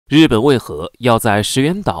日本为何要在石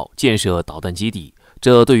垣岛建设导弹基地？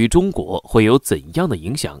这对于中国会有怎样的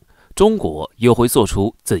影响？中国又会做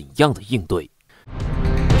出怎样的应对？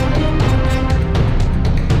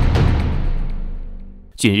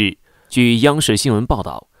近日，据央视新闻报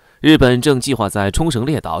道，日本正计划在冲绳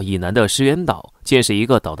列岛以南的石垣岛建设一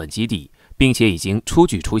个导弹基地，并且已经初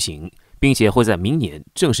具雏形，并且会在明年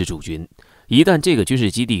正式驻军。一旦这个军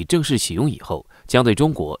事基地正式启用以后，将对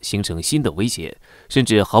中国形成新的威胁，甚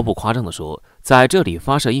至毫不夸张地说，在这里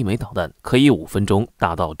发射一枚导弹，可以5分钟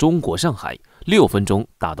打到中国上海，6分钟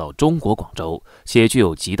打到中国广州，且具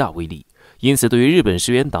有极大威力。因此，对于日本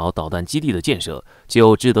石垣岛导弹基地的建设，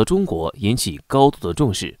就值得中国引起高度的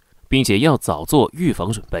重视，并且要早做预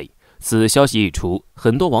防准备。此消息一出，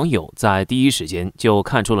很多网友在第一时间就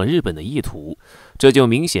看出了日本的意图，这就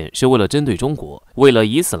明显是为了针对中国，为了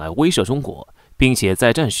以此来威慑中国，并且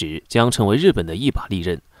在战时将成为日本的一把利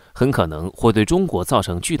刃，很可能会对中国造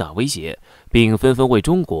成巨大威胁，并纷纷为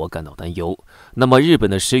中国感到担忧。那么，日本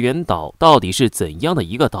的石垣岛到底是怎样的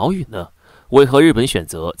一个岛屿呢？为何日本选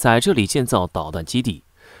择在这里建造导弹基地？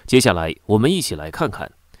接下来，我们一起来看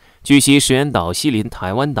看。据悉，石垣岛西临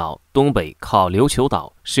台湾岛，东北靠琉球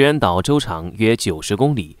岛。石垣岛周长约90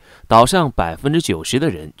公里，岛上90%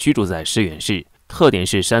的人居住在石垣市。特点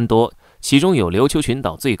是山多，其中有琉球群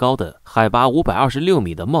岛最高的海拔526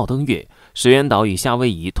米的帽登岳。石垣岛与夏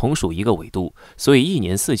威夷同属一个纬度，所以一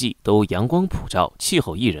年四季都阳光普照，气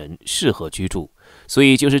候宜人，适合居住。所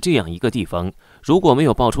以就是这样一个地方，如果没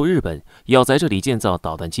有爆出日本要在这里建造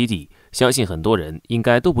导弹基地，相信很多人应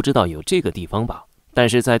该都不知道有这个地方吧。但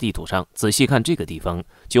是在地图上仔细看这个地方，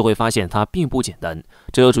就会发现它并不简单。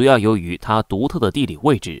这主要由于它独特的地理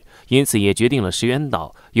位置，因此也决定了石垣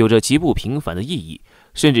岛有着极不平凡的意义，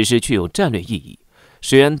甚至是具有战略意义。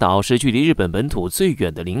石垣岛是距离日本本土最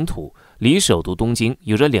远的领土，离首都东京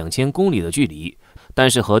有着2000公里的距离，但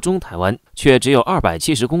是和中台湾却只有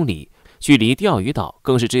270公里。距离钓鱼岛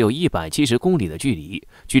更是只有170公里的距离，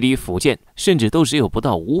距离福建甚至都只有不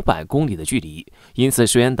到500公里的距离。因此，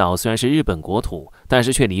石垣岛虽然是日本国土，但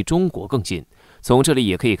是却离中国更近。从这里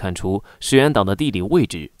也可以看出，石垣岛的地理位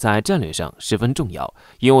置在战略上十分重要，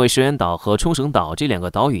因为石垣岛和冲绳岛这2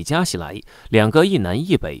个岛屿加起来，2个一南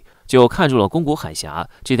一北，就看出了宫古海峡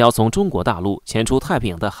这条从中国大陆前出太平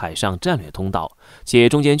洋的海上战略通道，且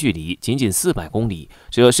中间距离仅仅400公里，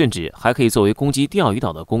这甚至还可以作为攻击钓鱼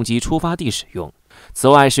岛的攻击出发地使用。此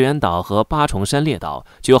外，石垣岛和八重山列岛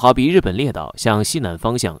就好比日本列岛向西南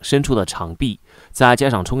方向伸出的长臂，再加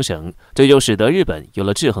上冲绳，这就使得日本有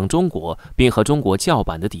了制衡中国并和中国叫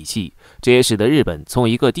板的底气，这也使得日本从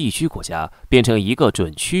一个地区国家变成一个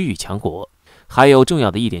准区域强国。还有重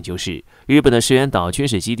要的一点就是，日本的石垣岛军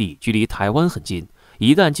事基地距离台湾很近，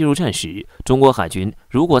一旦进入战时，中国海军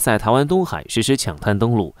如果在台湾东海实施抢滩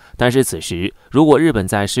登陆，但是此时如果日本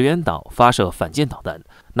在石垣岛发射反舰导弹，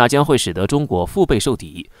那将会使得中国腹背受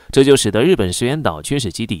敌，这就使得日本石垣岛军事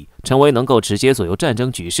基地成为能够直接左右战争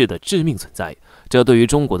局势的致命存在。这对于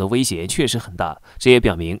中国的威胁确实很大，这也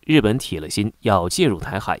表明日本铁了心要介入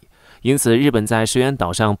台海。因此，日本在石垣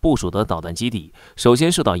岛上部署的导弹基地，首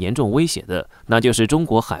先受到严重威胁的，那就是中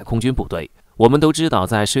国海空军部队。我们都知道，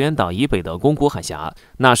在石垣岛以北的宫古海峡，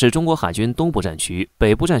那是中国海军东部战区、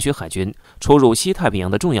北部战区海军出入西太平洋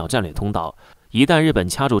的重要战略通道。一旦日本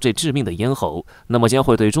掐住这致命的咽喉，那么将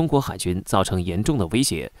会对中国海军造成严重的威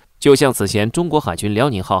胁。就像此前中国海军辽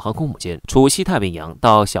宁号航空母舰出西太平洋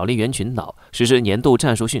到小笠原群岛实施年度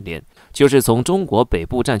战术训练，就是从中国北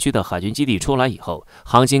部战区的海军基地出来以后，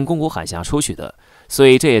航经宫古海峡出去的。所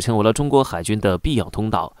以这也成为了中国海军的必要通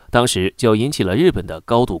道，当时就引起了日本的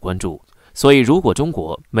高度关注。所以，如果中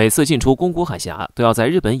国每次进出宫古海峡都要在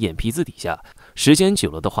日本眼皮子底下，时间久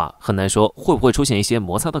了的话，很难说会不会出现一些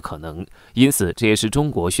摩擦的可能。因此，这也是中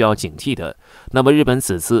国需要警惕的。那么，日本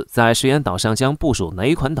此次在石垣岛上将部署哪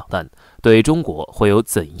一款导弹，对中国会有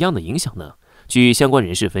怎样的影响呢？据相关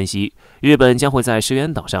人士分析，日本将会在石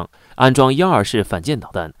垣岛上安装12式反舰导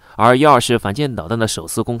弹，而12式反舰导弹的首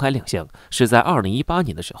次公开亮相是在2018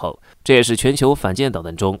年的时候，这也是全球反舰导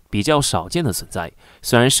弹中比较少见的存在。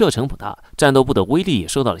虽然射程不大，战斗部的威力也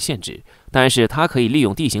受到了限制，但是它可以利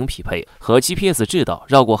用地形匹配和 GPS 制导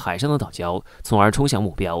绕过海上的岛礁，从而冲向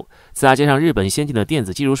目标。再加上日本先进的电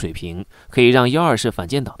子技术水平，可以让12式反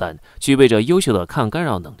舰导弹具备着优秀的抗干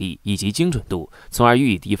扰能力以及精准度，从而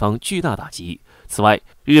予以敌方巨大打击。此外，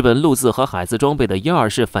日本陆自和海自装备的12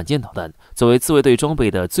式反舰导弹，作为自卫队装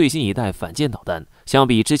备的最新一代反舰导弹，相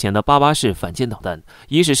比之前的88式反舰导弹，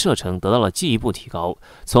一是射程得到了进一步提高，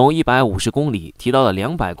从150公里提到了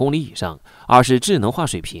200公里以上；二是智能化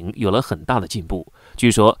水平有了很大的进步，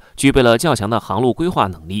据说具备了较强的航路规划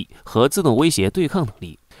能力和自动威胁对抗能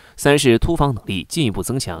力。三是突防能力进一步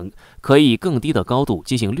增强，可以更低的高度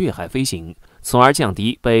进行掠海飞行，从而降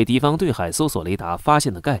低被敌方对海搜索雷达发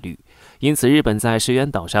现的概率。因此，日本在石垣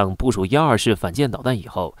岛上部署1.2式反舰导弹以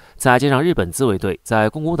后，再加上日本自卫队在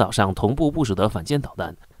宫古岛上同步部署的反舰导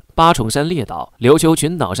弹，八重山列岛、琉球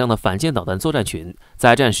群岛上的反舰导弹作战群，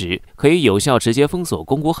在战时可以有效直接封锁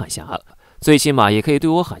宫古海峡，最起码也可以对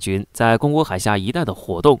我海军在宫古海峡一带的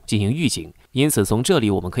活动进行预警。因此，从这里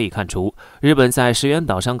我们可以看出，日本在石垣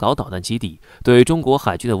岛上搞导弹基地，对中国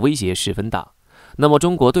海军的威胁十分大。那么，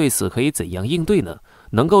中国对此可以怎样应对呢？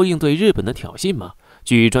能够应对日本的挑衅吗？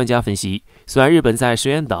据专家分析，虽然日本在石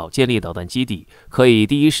垣岛建立导弹基地，可以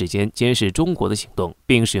第一时间监视中国的行动，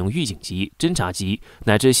并使用预警机、侦察机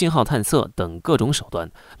乃至信号探测等各种手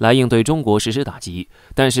段来应对中国实施打击，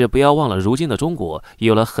但是不要忘了，如今的中国也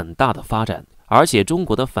有了很大的发展，而且中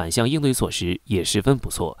国的反向应对措施也十分不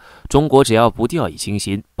错。中国只要不掉以轻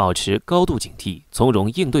心，保持高度警惕，从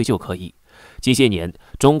容应对就可以。近些年，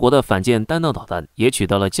中国的反舰弹道导弹也取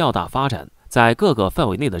得了较大发展，在各个范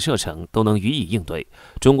围内的射程都能予以应对。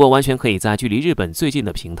中国完全可以在距离日本最近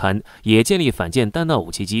的平滩也建立反舰弹道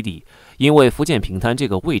武器基地，因为福建平滩这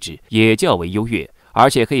个位置也较为优越，而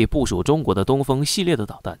且可以部署中国的东风系列的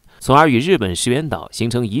导弹，从而与日本石垣岛形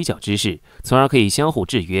成以角之势，从而可以相互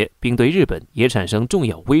制约，并对日本也产生重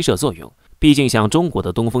要威慑作用。毕竟像中国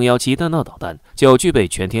的东风17弹道导弹就具备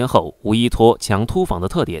全天候、无依托、强突防的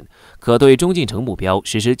特点，可对中近程目标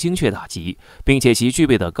实施精确打击，并且其具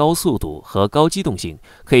备的高速度和高机动性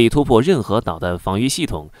可以突破任何导弹防御系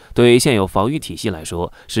统，对现有防御体系来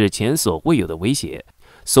说是前所未有的威胁，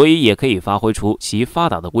所以也可以发挥出其发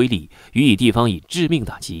达的威力，予以地方以致命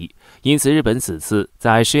打击。因此，日本此次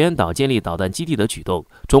在石垣岛建立导弹基地的举动，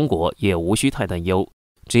中国也无需太担忧。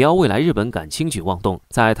只要未来日本敢轻举妄动，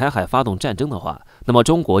在台海发动战争的话，那么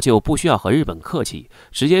中国就不需要和日本客气，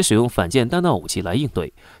直接使用反舰弹道武器来应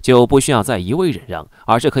对，就不需要再一味忍让，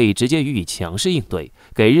而是可以直接予以强势应对，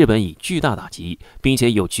给日本以巨大打击，并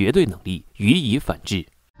且有绝对能力予以反制。